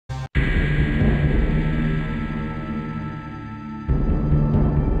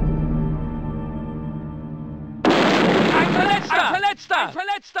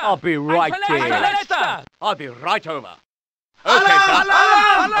I'll be right there. I'll be right over. Okay, sir.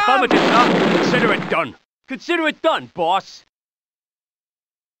 Affirmative, sir. Consider it done. Consider it done, boss.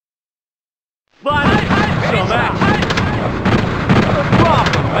 Finally, some action. No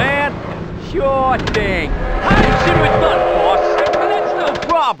problem, man. Sure thing. Consider it done, boss. No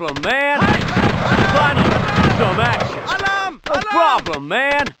problem, man. Finally, some action. No problem,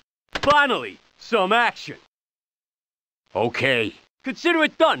 man. Finally, some action. Okay. Consider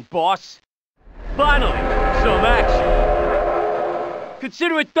it done, boss. Finally, some action.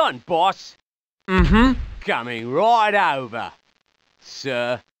 Consider it done, boss. Mm-hmm. Coming right over,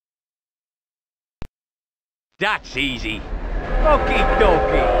 sir. That's easy. Okie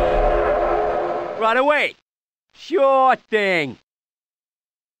dokie. Right away. Sure thing.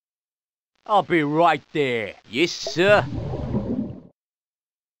 I'll be right there. Yes, sir.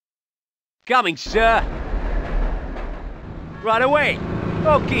 Coming, sir. Right away.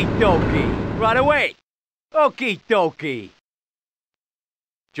 Okie dokie. Right away. Okie dokie.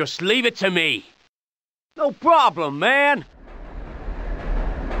 Just leave it to me. No problem, man.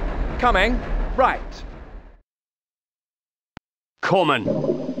 Coming. Right. Coming.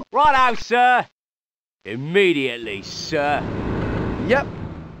 Right out, sir. Immediately, sir. Yep.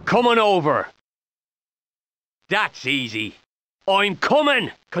 Coming over. That's easy. I'm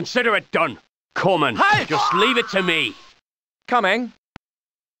coming. Consider it done. Coming. Hey! Just leave it to me. Coming.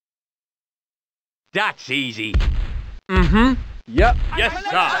 That's easy. Mm-hmm. Yep. Yes,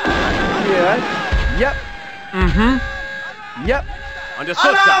 sir. Yes. Yep. Mm-hmm. Yep.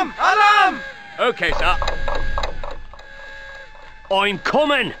 Understood, Alarm! sir. Alarm! Okay, sir. I'm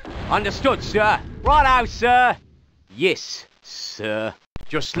coming. Understood, sir. Right out, sir. Yes, sir.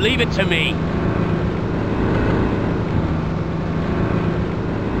 Just leave it to me.